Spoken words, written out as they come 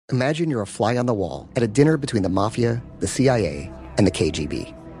Imagine you're a fly on the wall at a dinner between the mafia, the CIA, and the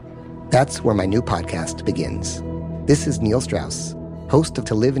KGB. That's where my new podcast begins. This is Neil Strauss, host of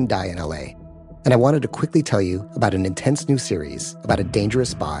To Live and Die in LA, and I wanted to quickly tell you about an intense new series about a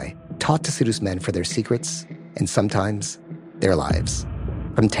dangerous spy taught to seduce men for their secrets and sometimes their lives.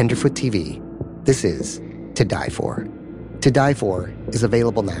 From Tenderfoot TV, this is To Die For. To Die For is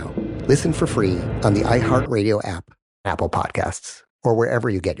available now. Listen for free on the iHeartRadio app, Apple Podcasts, or wherever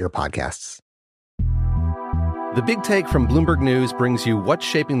you get your podcasts. The Big Take from Bloomberg News brings you what's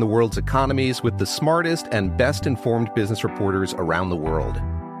shaping the world's economies with the smartest and best-informed business reporters around the world.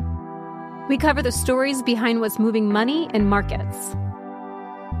 We cover the stories behind what's moving money and markets,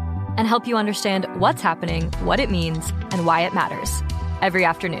 and help you understand what's happening, what it means, and why it matters every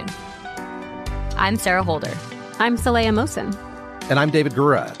afternoon. I'm Sarah Holder. I'm Saleha Mohsin. And I'm David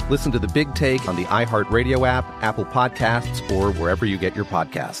Gura. Listen to The Big Take on the iHeartRadio app, Apple Podcasts, or wherever you get your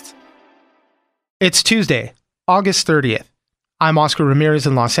podcasts. It's Tuesday, August 30th. I'm Oscar Ramirez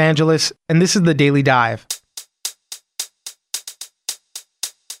in Los Angeles, and this is The Daily Dive.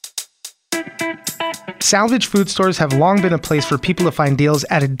 Salvage food stores have long been a place for people to find deals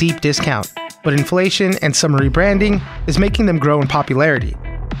at a deep discount, but inflation and some rebranding is making them grow in popularity.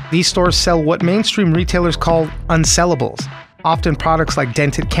 These stores sell what mainstream retailers call unsellables, often products like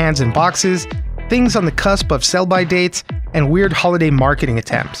dented cans and boxes, things on the cusp of sell-by dates, and weird holiday marketing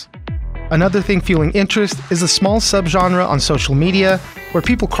attempts. Another thing fueling interest is a small subgenre on social media where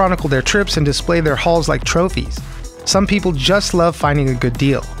people chronicle their trips and display their hauls like trophies. Some people just love finding a good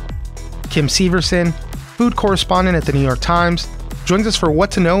deal. Kim Severson, food correspondent at the New York Times, joins us for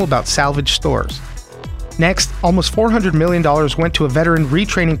what to know about salvage stores. Next, almost $400 million went to a veteran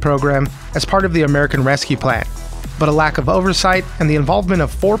retraining program as part of the American Rescue Plan. But a lack of oversight and the involvement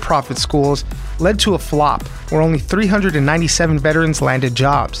of for-profit schools led to a flop where only 397 veterans landed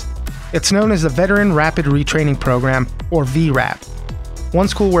jobs. It's known as the Veteran Rapid Retraining Program, or VRAP. One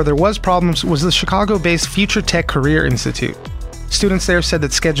school where there was problems was the Chicago-based Future Tech Career Institute. Students there said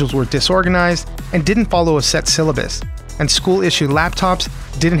that schedules were disorganized and didn't follow a set syllabus, and school-issued laptops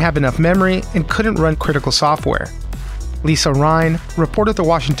didn't have enough memory and couldn't run critical software. Lisa Ryan, reporter at the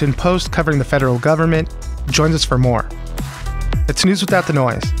Washington Post covering the federal government, joins us for more. It's news without the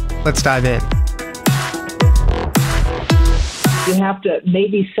noise. Let's dive in. You have to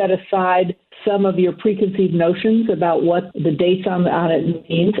maybe set aside some of your preconceived notions about what the dates on it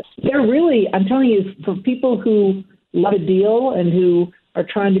means. They're really, I'm telling you, for people who love a deal and who are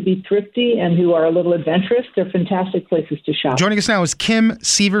trying to be thrifty and who are a little adventurous, they're fantastic places to shop. Joining us now is Kim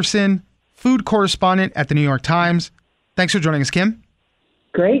Severson, food correspondent at the New York Times. Thanks for joining us, Kim.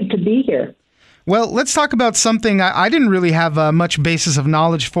 Great to be here. Well, let's talk about something I didn't really have much basis of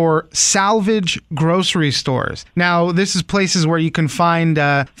knowledge for: salvage grocery stores. Now, this is places where you can find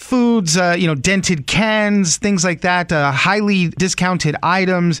foods, dented cans, things like that, highly discounted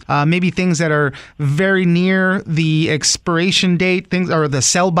items, maybe things that are very near the expiration date, things or the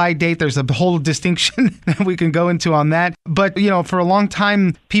sell-by date. There's a whole distinction that we can go into on that. But, for a long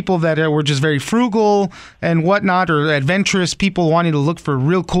time, people that were just very frugal and whatnot, or adventurous people wanting to look for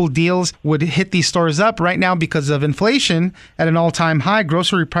real cool deals, would hit these stores up. Right now, because of inflation at an all-time high,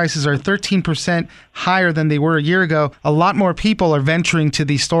 grocery prices are 13% higher than they were a year ago. A lot more people are venturing to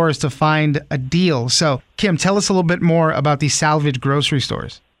these stores to find a deal. So, Kim, tell us a little bit more about these salvage grocery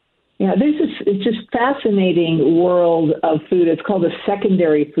stores. Yeah, it's just fascinating world of food. It's called a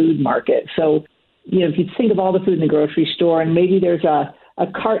secondary food market. So, if you think of all the food in the grocery store, and maybe there's a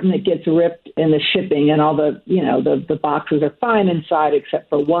carton that gets ripped in the shipping, and all the boxes are fine inside except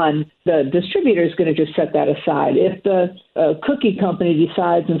for one, the distributor is going to just set that aside. If the cookie company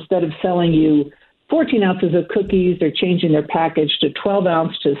decides, instead of selling you 14 ounces of cookies, they're changing their package to 12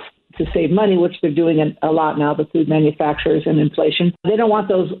 ounce to save money, which they're doing a lot now, the food manufacturers, and inflation. They don't want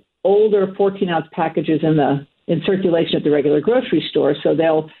those older 14-ounce packages in circulation at the regular grocery store, so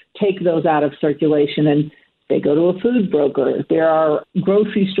they'll take those out of circulation and they go to a food broker. There are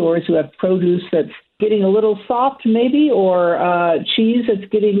grocery stores who have produce that's getting a little soft maybe, or cheese that's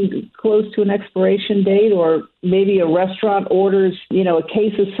getting close to an expiration date, or maybe a restaurant orders, a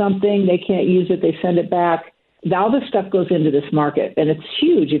case of something, they can't use it, they send it back. All this stuff goes into this market, and it's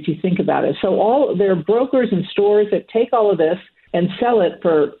huge if you think about it. So there are brokers and stores that take all of this and sell it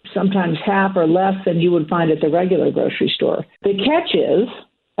for sometimes half or less than you would find at the regular grocery store. The catch is,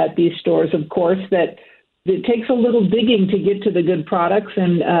 at these stores, of course, that it takes a little digging to get to the good products,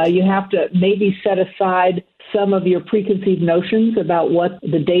 and you have to maybe set aside some of your preconceived notions about what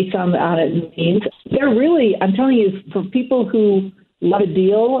the dates on it means. They're really, I'm telling you, for people who love a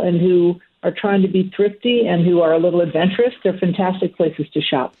deal and who are trying to be thrifty and who are a little adventurous, they're fantastic places to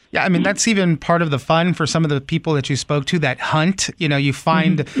shop. Yeah, I mean, that's even part of the fun for some of the people that you spoke to that hunt. You know, you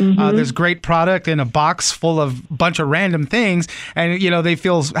find this great product in a box full of a bunch of random things, and, you know, they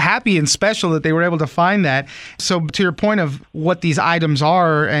feel happy and special that they were able to find that. So to your point of what these items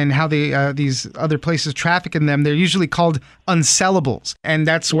are and how they these other places traffic in them, they're usually called unsellables, and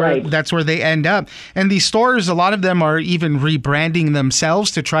that's where they end up. And these stores, a lot of them are even rebranding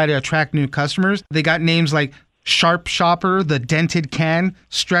themselves to try to attract new customers. They got names like Sharp Shopper, The Dented Can,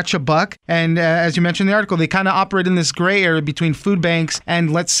 Stretch a Buck. And as you mentioned in the article, they kind of operate in this gray area between food banks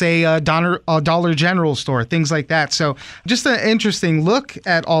and, let's say, a Dollar General store, things like that. So just an interesting look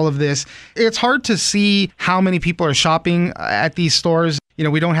at all of this. It's hard to see how many people are shopping at these stores. You know,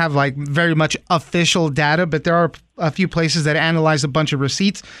 we don't have like very much official data, but there are a few places that analyze a bunch of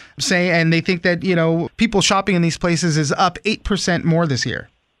receipts, and they think that, you know, people shopping in these places is up 8% more this year.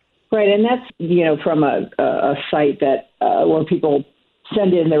 Right, and that's, you know, from a site that where people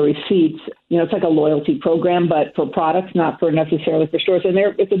send in their receipts. You know, it's like a loyalty program, but for products, not for necessarily for stores. And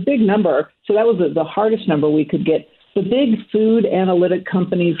it's a big number, so that was the hardest number we could get. The big food analytic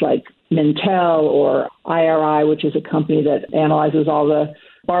companies like Mintel or IRI, which is a company that analyzes all the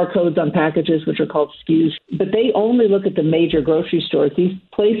barcodes on packages, which are called SKUs, but they only look at the major grocery stores. These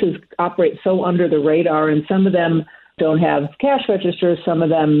places operate so under the radar, and some of them don't have cash registers, some of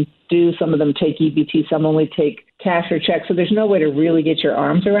them do, some of them take EBT, some only take cash or check, so there's no way to really get your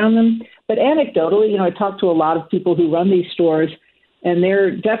arms around them. But anecdotally, you know, I talked to a lot of people who run these stores, and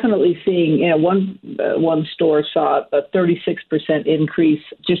they're definitely seeing, you know, one store saw a 36% increase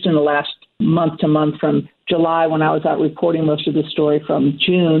just in the last month to month from July when I was out reporting most of the story from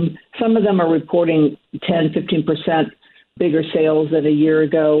June. Some of them are reporting 10, 15% bigger sales than a year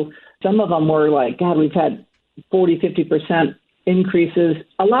ago. Some of them were like, God, we've had 40, 50% increases.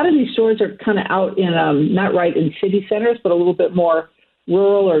 A lot of these stores are kind of out in, not right in city centers, but a little bit more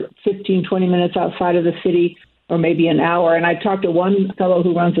rural or 15, 20 minutes outside of the city, or maybe an hour. And I talked to one fellow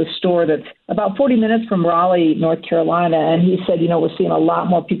who runs a store that's about 40 minutes from Raleigh, North Carolina, and he said, you know, we're seeing a lot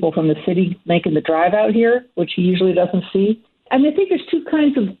more people from the city making the drive out here, which he usually doesn't see. I mean, I think there's two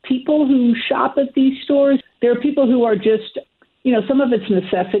kinds of people who shop at these stores. There are people who are just, you know, some of it's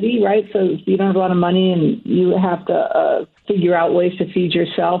necessity, right? So you don't have a lot of money and you have to figure out ways to feed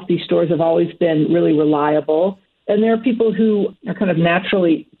yourself. These stores have always been really reliable. And there are people who are kind of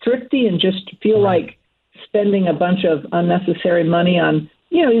naturally thrifty and just feel like spending a bunch of unnecessary money on,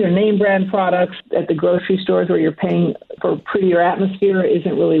 you know, either name brand products at the grocery stores where you're paying for prettier atmosphere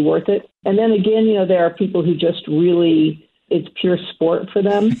isn't really worth it. And then again, you know, there are people who just really, it's pure sport for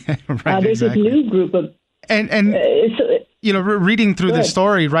them. There's this new group of, you know, reading through the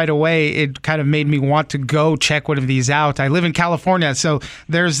story right away, it kind of made me want to go check one of these out. I live in California, so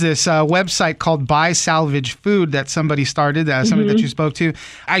there's this website called Buy Salvage Food that somebody started, somebody that you spoke to.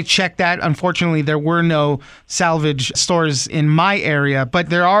 I checked that. Unfortunately, there were no salvage stores in my area, but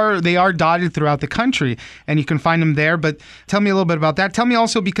they are dotted throughout the country, and you can find them there. But tell me a little bit about that. Tell me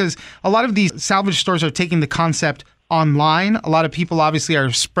also, because a lot of these salvage stores are taking the concept online. A lot of people obviously are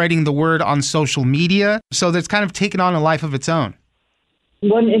spreading the word on social media. So that's kind of taken on a life of its own.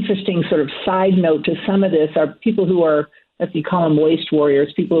 One interesting sort of side note to some of this are people who are, as you call them, waste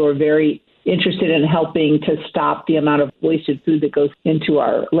warriors, people who are very interested in helping to stop the amount of wasted food that goes into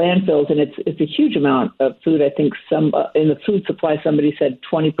our landfills. And it's a huge amount of food. I think some in the food supply, somebody said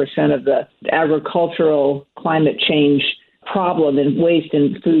 20% of the agricultural climate change problem and waste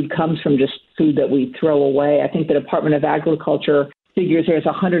in food comes from just food that we throw away. I think the Department of Agriculture figures there's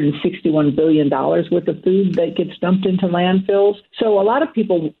 $161 billion worth of food that gets dumped into landfills. So a lot of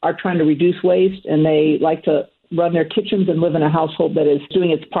people are trying to reduce waste, and they like to run their kitchens and live in a household that is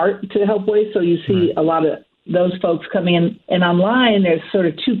doing its part to help waste. So you see a lot of those folks coming in. And online, there's sort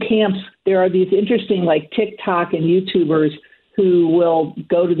of two camps. There are these interesting like TikTok and YouTubers who will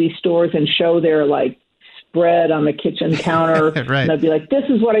go to these stores and show their like bread on the kitchen counter. Right. And they'll be like, this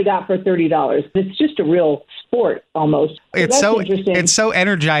is what I got for $30. It's just a real sport almost. It's so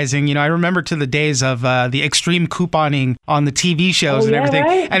energizing. You know, I remember to the days of the extreme couponing on the TV shows and everything.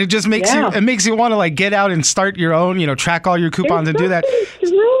 Right? And it just makes you want to like get out and start your own, you know, track all your coupons and do that.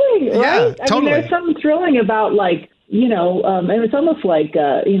 Thrilling, right? Yeah, totally. I mean, there's something thrilling about like, you know, and it's almost like,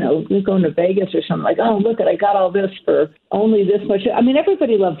 you know, going to Vegas or something like, oh, look, I got all this for only this much. I mean,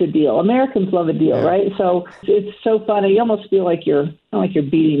 everybody loves a deal. Americans love a deal, right? So it's so fun. You almost feel like you're not like you're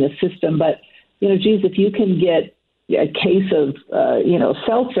beating the system, but, you know, geez, if you can get, a case of,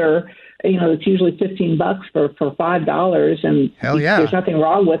 seltzer, it's usually $15 for $5, and hell yeah, there's nothing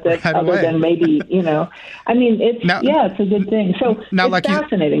wrong with it other than maybe, it's a good thing. So it's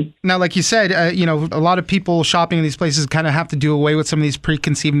fascinating. Now, like you said, a lot of people shopping in these places kind of have to do away with some of these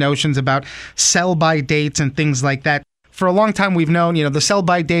preconceived notions about sell-by dates and things like that. For a long time, we've known, the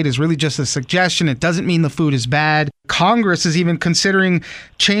sell-by date is really just a suggestion. It doesn't mean the food is bad. Congress is even considering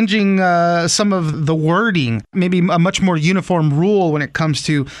changing some of the wording, maybe a much more uniform rule when it comes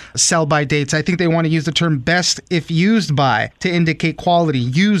to sell-by dates. I think they want to use the term best if used by to indicate quality,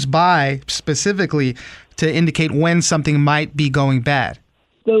 use by specifically to indicate when something might be going bad.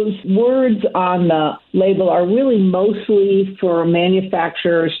 Those words on the label are really mostly for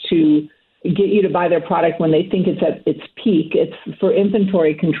manufacturers to get you to buy their product when they think it's at its peak. It's for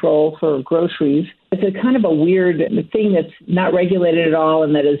inventory control for groceries. It's a kind of a weird thing that's not regulated at all,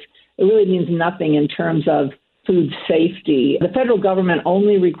 and it really means nothing in terms of food safety. The federal government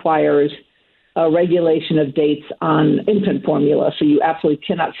only requires a regulation of dates on infant formula, so you absolutely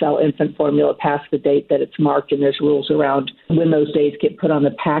cannot sell infant formula past the date that it's marked, and there's rules around when those dates get put on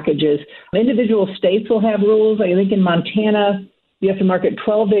the packages. Individual states will have rules. I think in Montana, you have to mark it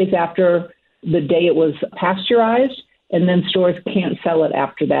 12 days after the day it was pasteurized, and then stores can't sell it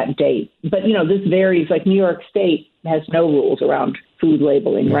after that date. But, this varies. Like New York State has no rules around food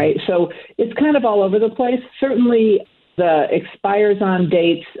labeling, right? So it's kind of all over the place. Certainly the expires on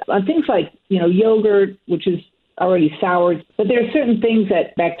dates on things like, yogurt, which is already soured. But there are certain things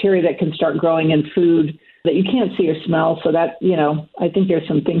bacteria that can start growing in food that you can't see or smell. So that, I think there's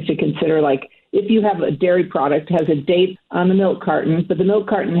some things to consider, like if you have a dairy product, has a date on the milk carton, but the milk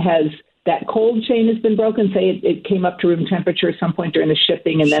carton has that cold chain has been broken, say it came up to room temperature at some point during the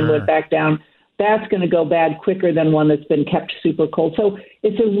shipping and then went back down, that's going to go bad quicker than one that's been kept super cold. So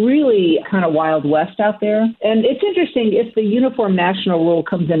it's a really kind of wild west out there. And it's interesting if the uniform national rule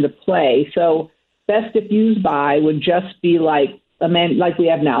comes into play. So best if used by would just be like we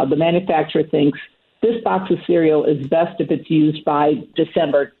have now. The manufacturer thinks this box of cereal is best if it's used by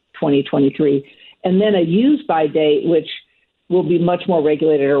December 2023. And then a use by date, which will be much more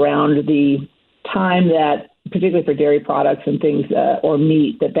regulated around the time that, particularly for dairy products and things or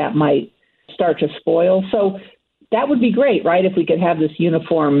meat, that might start to spoil. So that would be great, right, if we could have this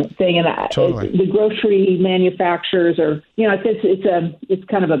uniform thing. And totally. The grocery manufacturers are, it's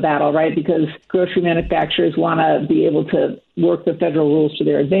kind of a battle, right, because grocery manufacturers want to be able to work the federal rules to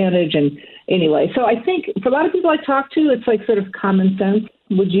their advantage. And anyway, so I think for a lot of people I talk to, it's like sort of common sense.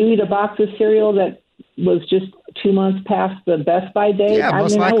 Would you eat a box of cereal that was just 2 months past the Best By date? Yeah,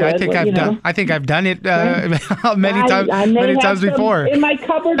 most likely. I think I've done it many times before. In my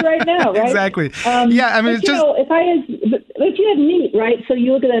cupboard right now, right? Exactly. It's just if you had meat, right? So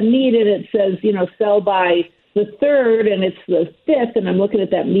you look at that meat and it says, sell by the 3rd and it's the 5th, and I'm looking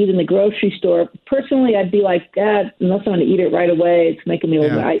at that meat in the grocery store. Personally, I'd be like, unless I'm going to eat it right away, it's making me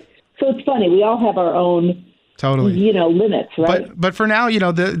overnight. So it's funny. We all have our own totally limits, right? But for now,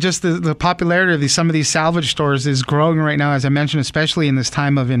 the popularity of some of these salvage stores is growing right now, as I mentioned, especially in this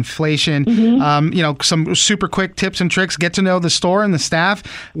time of inflation. Mm-hmm. Some super quick tips and tricks. Get to know the store and the staff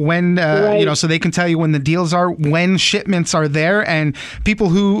when so they can tell you when the deals are, when shipments are there. And people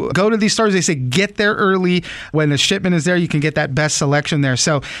who go to these stores, they say get there early. When the shipment is there, you can get that best selection there.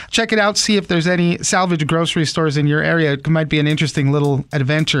 So check it out. See if there's any salvage grocery stores in your area. It might be an interesting little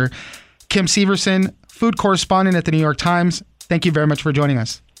adventure. Kim Severson, food correspondent at the New York Times. Thank you very much for joining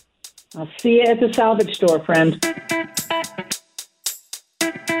us. I'll see you at the salvage store, friend.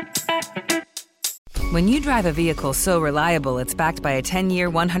 When you drive a vehicle so reliable it's backed by a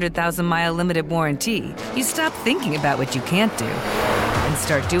 10-year, 100,000-mile limited warranty, you stop thinking about what you can't do and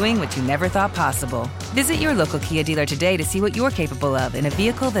start doing what you never thought possible. Visit your local Kia dealer today to see what you're capable of in a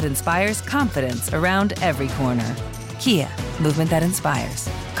vehicle that inspires confidence around every corner. Kia, movement that inspires.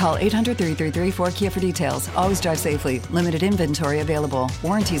 Call 800-333-4KIA for details. Always drive safely. Limited inventory available.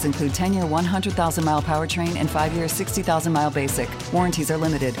 Warranties include 10-year 100,000-mile powertrain and 5-year 60,000-mile basic. Warranties are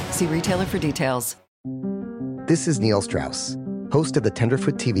limited. See retailer for details. This is Neil Strauss, host of the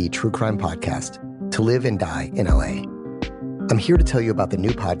Tenderfoot TV true crime podcast, To Live and Die in LA. I'm here to tell you about the new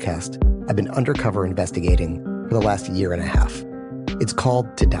podcast I've been undercover investigating for the last year and a half. It's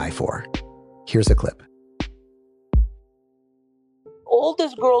called To Die For. Here's a clip. All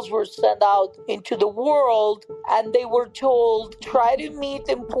these girls were sent out into the world and they were told, try to meet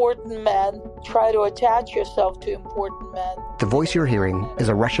important men, try to attach yourself to important men. The voice you're hearing is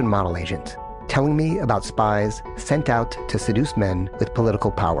a Russian model agent telling me about spies sent out to seduce men with political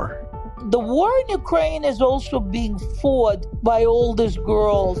power. The war in Ukraine is also being fought by all these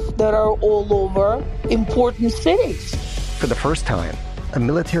girls that are all over important cities. For the first time, a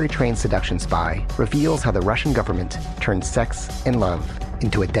military-trained seduction spy reveals how the Russian government turned sex and love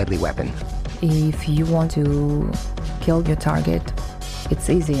into a deadly weapon. If you want to kill your target, it's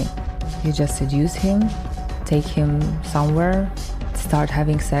easy. You just seduce him, take him somewhere, start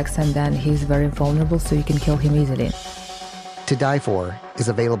having sex, and then he's very vulnerable, so you can kill him easily. To Die For is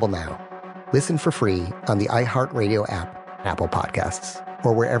available now. Listen for free on the iHeartRadio app, Apple Podcasts,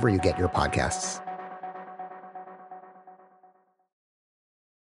 or wherever you get your podcasts.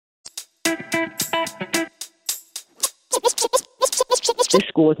 This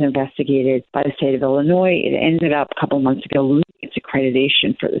school was investigated by the state of Illinois. It ended up a couple of months ago losing its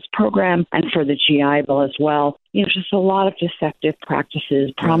accreditation for this program and for the GI Bill as well. Just a lot of deceptive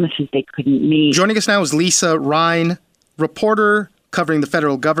practices, promises they couldn't meet. Joining us now is Lisa Ryan, reporter covering the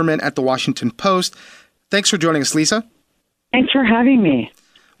federal government at the Washington Post. Thanks for joining us, Lisa. Thanks for having me.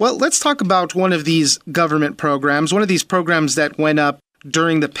 Well, let's talk about one of these government programs, one of these programs that went up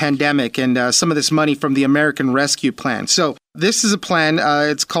during the pandemic and some of this money from the American Rescue Plan. So this is a plan,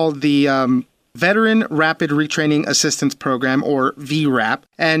 it's called the Veteran Rapid Retraining Assistance Program, or VRAP.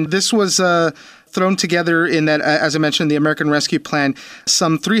 And this was thrown together in that, as I mentioned, the American Rescue Plan,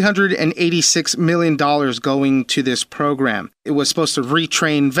 some $386 million going to this program. It was supposed to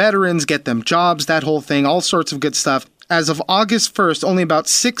retrain veterans, get them jobs, that whole thing, all sorts of good stuff. As of August 1st, only about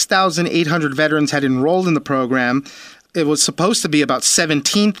 6,800 veterans had enrolled in the program. It was supposed to be about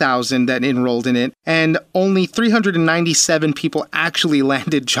 17,000 that enrolled in it, and only 397 people actually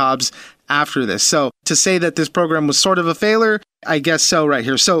landed jobs after this. So to say that this program was sort of a failure, I guess so right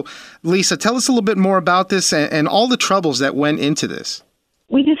here. So Lisa, tell us a little bit more about this and all the troubles that went into this.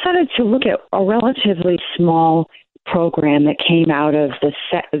 We decided to look at a relatively small program that came out of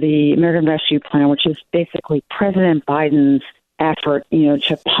the American Rescue Plan, which is basically President Biden's effort,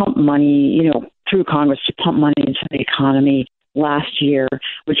 to pump money, through Congress to pump money into the economy last year,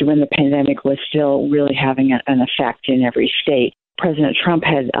 which when the pandemic was still really having an effect in every state. President Trump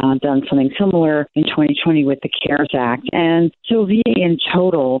had done something similar in 2020 with the CARES Act. And so VA in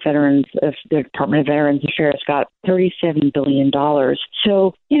total, the Department of Veterans Affairs got $37 billion.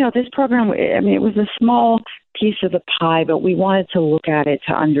 So, this program, it was a small piece of the pie, but we wanted to look at it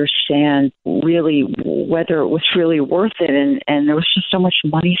to understand really whether it was really worth it. And there was just so much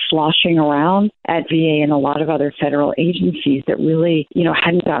money sloshing around at VA and a lot of other federal agencies that really,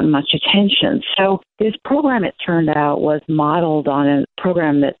 hadn't gotten much attention. So this program, it turned out, was modeled on a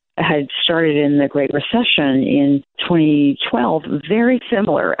program that had started in the Great Recession in 2012, very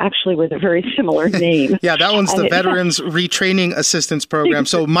similar, actually with a very similar name. Yeah, that one's the Veterans Retraining Assistance Program.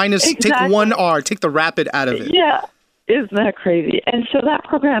 So minus, exactly. Take one R, take the rapid out of it. Yeah, isn't that crazy? And so that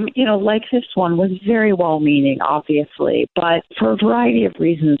program, like this one, was very well-meaning, obviously. But for a variety of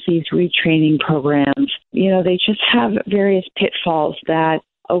reasons, these retraining programs, they just have various pitfalls that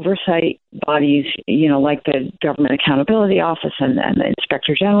oversight bodies, like the Government Accountability Office and the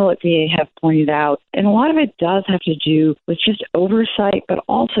Inspector General at VA have pointed out. And a lot of it does have to do with just oversight, but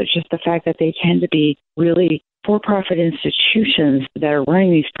also just the fact that they tend to be really for-profit institutions that are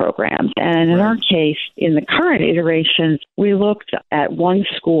running these programs. And in our case, in the current iteration, we looked at one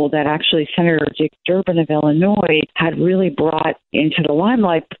school that actually Senator Dick Durbin of Illinois had really brought into the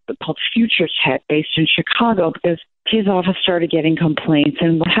limelight, called Future Tech, based in Chicago, because his office started getting complaints.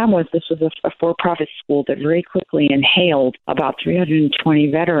 And what happened was this was a for-profit school that very quickly inhaled about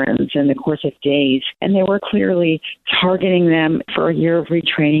 320 veterans in the course of days. And they were clearly targeting them for a year of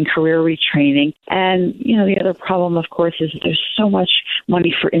retraining, career retraining. And, the other problem, of course, is there's so much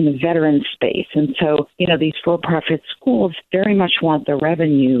money in the veteran space. And so, these for-profit schools very much want the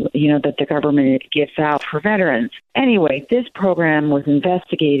revenue, that the government gives out for veterans. Anyway, this program was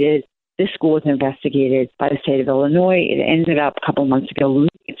investigated. This school was investigated by the state of Illinois. It ended up a couple of months ago losing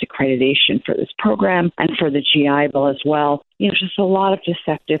its accreditation for this program and for the GI Bill as well. Just a lot of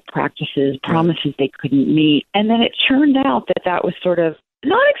deceptive practices, promises they couldn't meet. And then it turned out that was sort of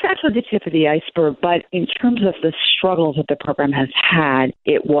not exactly the tip of the iceberg, but in terms of the struggles that the program has had,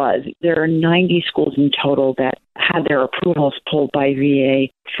 it was. There are 90 schools in total that had their approvals pulled by VA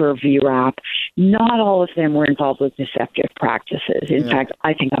for VRAP. Not all of them were involved with deceptive practices. In fact,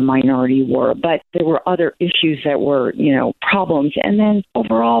 I think a minority were, but there were other issues that were, problems. And then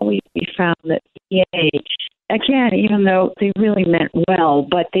overall, we found that VA, again, even though they really meant well,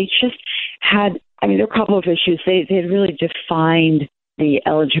 but they just had, there were a couple of issues. They had really defined the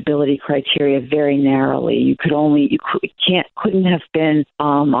eligibility criteria very narrowly. You couldn't have been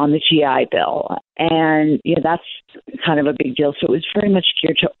on the GI Bill. And that's kind of a big deal. So it was very much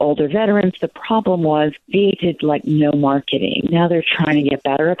geared to older veterans. The problem was VA did no marketing. Now they're trying to get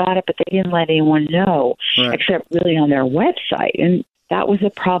better about it, but they didn't let anyone know, except really on their website. And that was a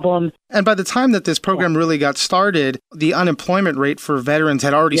problem. And by the time that this program really got started, the unemployment rate for veterans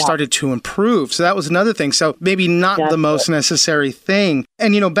had already started to improve. So that was another thing. So maybe not the most necessary thing.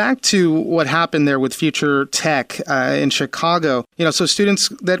 And, back to what happened there with Future Tech in Chicago, so students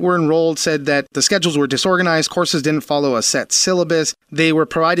that were enrolled said that the schedules were disorganized, courses didn't follow a set syllabus. They were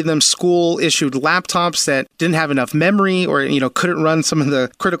providing them school-issued laptops that didn't have enough memory or, couldn't run some of the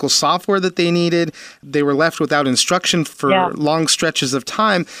critical software that they needed. They were left without instruction for long stretches of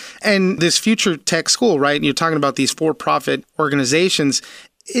time. And this Future Tech school, right? You're talking about these for-profit organizations.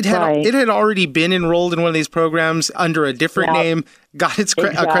 It had already been enrolled in one of these programs under a different name, got its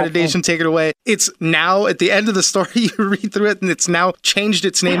accreditation taken away. It's now, at the end of the story, you read through it, and it's now changed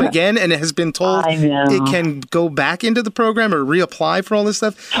its name again, and it has been told it can go back into the program or reapply for all this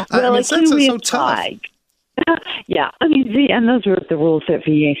stuff. Well, it can reapply. So tough. Yeah, and those are the rules that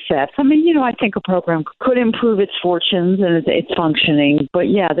VA sets. I think a program could improve its fortunes and its functioning, but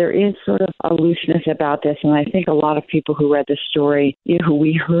there is sort of a looseness about this, and I think a lot of people who read the story, who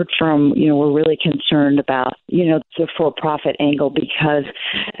we heard from, were really concerned about, the for-profit angle because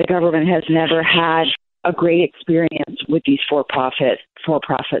the government has never had a great experience with these for-profit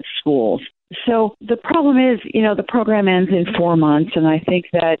schools. So the problem is, the program ends in 4 months, and I think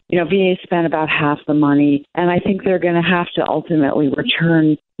that, VA spent about half the money, and I think they're going to have to ultimately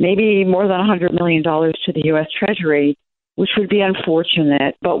return maybe more than $100 million to the U.S. Treasury, which would be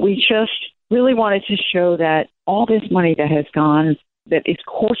unfortunate. But we just really wanted to show that all this money that has gone, that is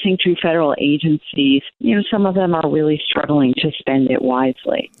coursing through federal agencies, some of them are really struggling to spend it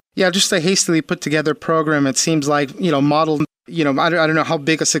wisely. Yeah, just a hastily put together program, it seems like, modeled. I don't know how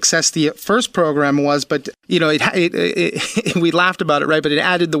big a success the first program was, but, it we laughed about it, right? But it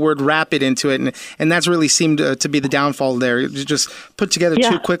added the word rapid into it. And that's really seemed to be the downfall there. It was just put together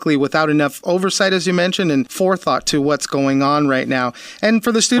too quickly without enough oversight, as you mentioned, and forethought to what's going on right now. And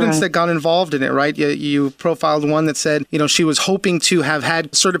for the students that got involved in it, right? You profiled one that said, she was hoping to have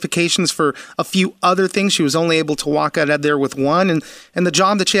had certifications for a few other things. She was only able to walk out of there with one. And the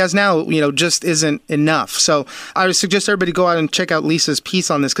job that she has now, just isn't enough. So I would suggest everybody go out and check out Lisa's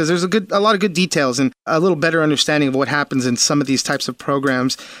piece on this because there's a lot of good details and a little better understanding of what happens in some of these types of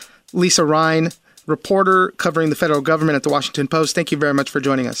programs. Lisa Ryan, reporter covering the federal government at the Washington Post. Thank you very much for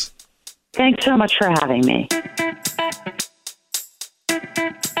joining us. Thanks so much for having me.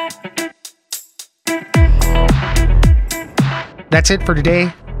 That's it for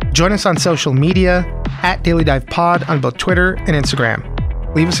today. Join us on social media at Daily Dive Pod on both Twitter and Instagram.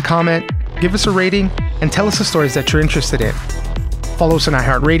 Leave us a comment, give us a rating, and tell us the stories that you're interested in. Follow us on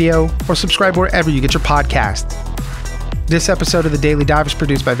iHeartRadio or subscribe wherever you get your podcasts. This episode of The Daily Dive is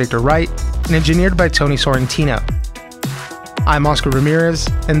produced by Victor Wright and engineered by Tony Sorrentino. I'm Oscar Ramirez,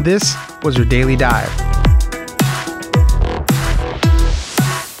 and this was your Daily Dive.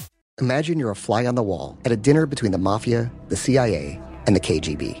 Imagine you're a fly on the wall at a dinner between the Mafia, the CIA, and the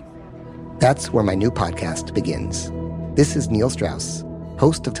KGB. That's where my new podcast begins. This is Neil Strauss,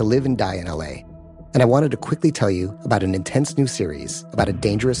 host of To Live and Die in LA, and I wanted to quickly tell you about an intense new series about a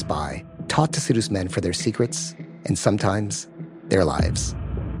dangerous spy taught to seduce men for their secrets and sometimes their lives.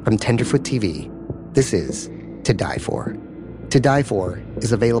 From Tenderfoot TV, this is To Die For. To Die For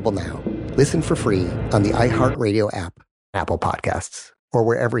is available now. Listen for free on the iHeartRadio app, Apple Podcasts, or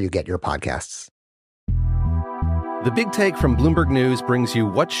wherever you get your podcasts. The Big Take from Bloomberg News brings you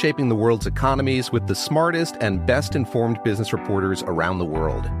what's shaping the world's economies with the smartest and best-informed business reporters around the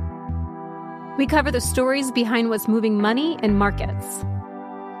world. We cover the stories behind what's moving money and markets,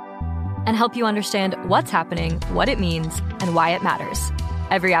 and help you understand what's happening, what it means, and why it matters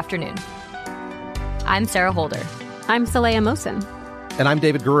every afternoon. I'm Sarah Holder. I'm Saleha Mohsen. And I'm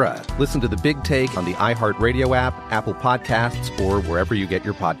David Gura. Listen to The Big Take on the iHeartRadio app, Apple Podcasts, or wherever you get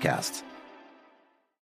your podcasts.